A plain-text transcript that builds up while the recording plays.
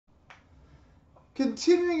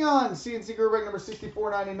Continuing on, CNC Group break number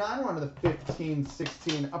 6499. We're on to the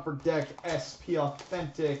 1516 Upper Deck SP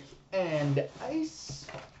Authentic and Ice.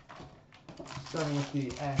 Starting with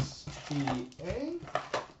the SPA.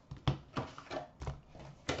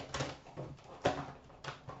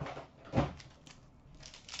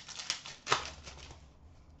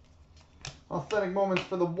 Authentic moments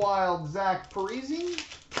for the Wild, Zach Parisi.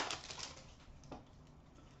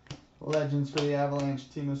 Legends for the Avalanche,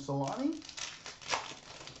 Teemu Selanne.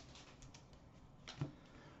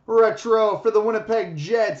 Retro for the Winnipeg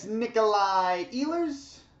Jets, Nikolai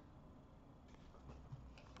Ehlers.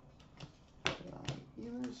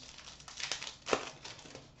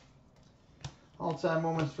 All-time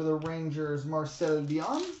moments for the Rangers, Marcel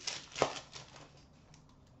Dion.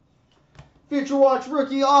 Future Watch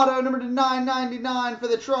rookie auto number to 999 for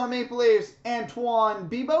the Toronto Maple Leafs, Antoine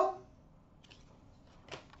Bibeau.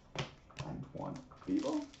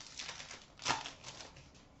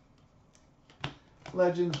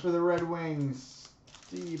 Legends for the Red Wings,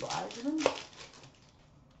 Steve Yzerman.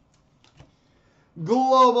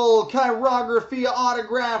 Global Chirography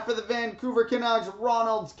autograph for the Vancouver Canucks,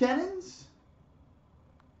 Ronald Kennins.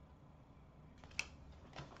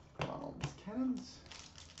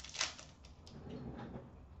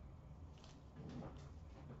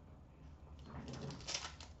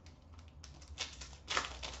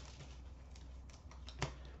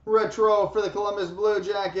 Retro for the Columbus Blue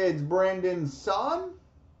Jackets, Brandon Saad.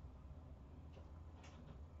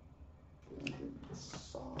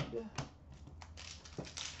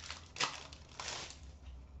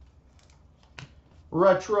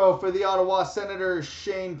 Retro for the Ottawa Senators,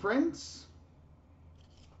 Shane Prince.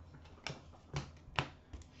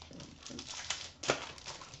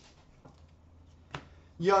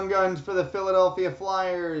 Young Guns for the Philadelphia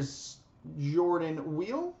Flyers, Jordan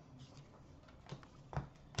Wheel.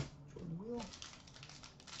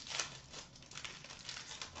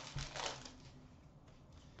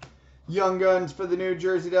 Young Guns for the New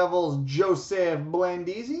Jersey Devils, Joseph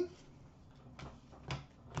Blandisi.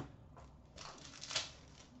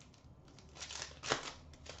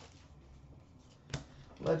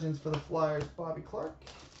 Legends for the Flyers, Bobby Clark.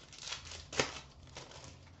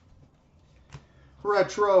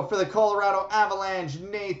 Retro for the Colorado Avalanche,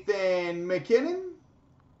 Nathan McKinnon.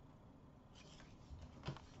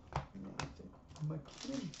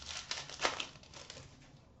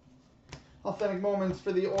 Authentic moments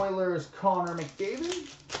for the Oilers, Connor McDavid.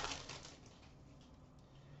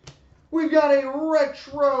 We've got a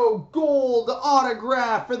retro gold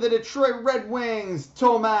autograph for the Detroit Red Wings,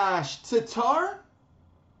 Tomas Tatar.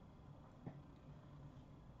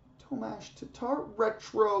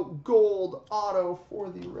 Retro gold auto for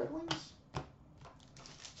the Red Wings.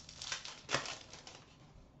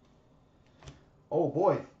 Oh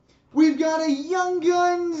boy. We've got a Young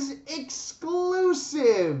Guns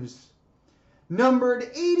exclusives. Numbered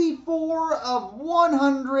 84 of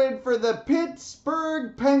 100 for the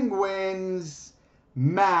Pittsburgh Penguins,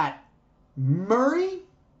 Matt Murray.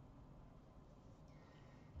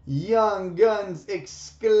 Young Guns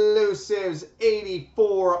exclusives,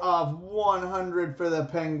 84 of 100 for the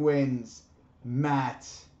Penguins, Matt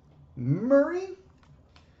Murray.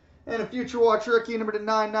 And a Future Watch rookie number to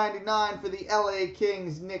 999 for the LA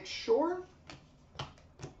Kings, Nick Shore.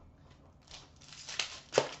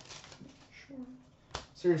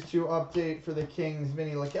 Series 2 update for the Kings,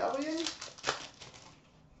 Vinny Lecavalier.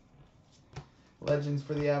 Legends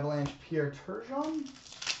for the Avalanche, Pierre Turgeon.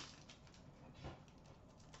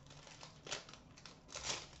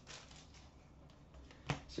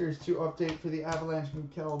 Series 2 update for the Avalanche,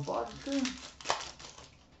 Mikhail Bodker.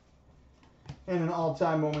 And an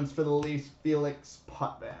all-time moments for the Leafs, Felix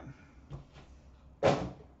Potvin.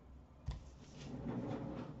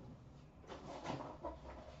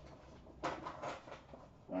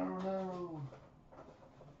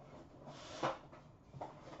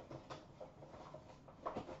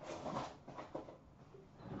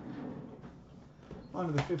 On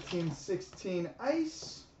to the 1516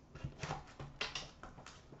 Ice.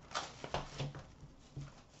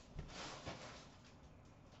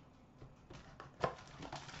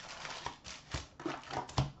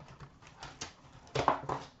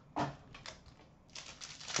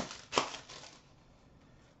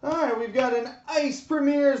 Alright, we've got an Ice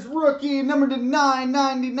Premiers rookie number to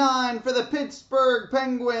 999 for the Pittsburgh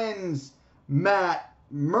Penguins, Matt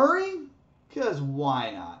Murray. Because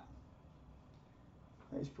why not?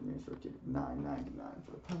 Ice Premiers rookie $9.99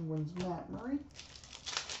 for the Penguins, Matt Murray.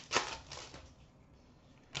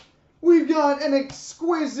 We've got an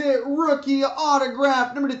exquisite rookie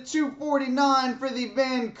autograph number to 249 for the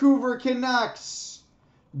Vancouver Canucks,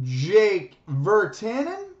 Jake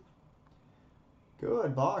Virtanen.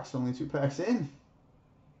 Good box, only 2 packs in.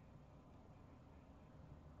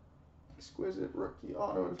 Exquisite rookie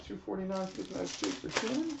auto of 249 for the nice Jake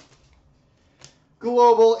Virtanen.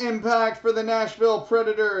 Global impact for the Nashville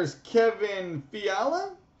Predators, Kevin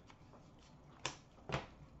Fiala.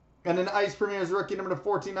 And an Ice Premier's rookie number to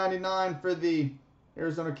 14.99 for the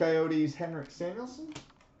Arizona Coyotes, Henrik Samuelsson.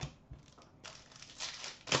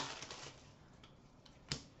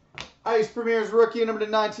 Ice Premier's rookie number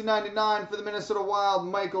to 19.99 for the Minnesota Wild,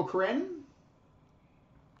 Michael Karenin.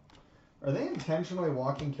 Are they intentionally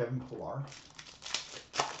walking Kevin Pillar?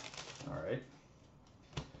 All right.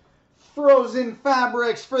 Frozen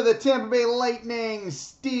Fabrics for the Tampa Bay Lightning,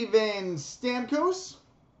 Steven Stamkos.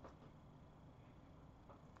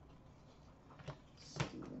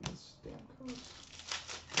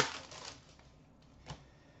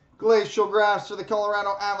 Glacial Graphs for the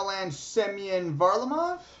Colorado Avalanche, Semyon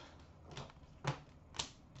Varlamov.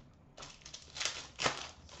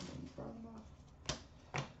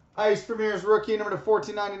 Ice Premier's rookie number to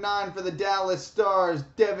 14.99 for the Dallas Stars,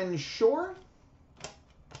 Devin Shore.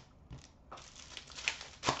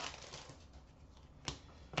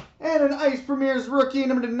 And an Ice Premier's rookie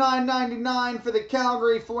number to 9.99 for the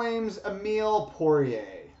Calgary Flames, Emile Poirier.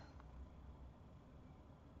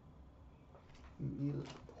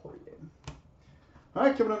 All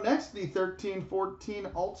right, coming up next, the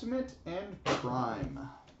 13-14 Ultimate and Prime.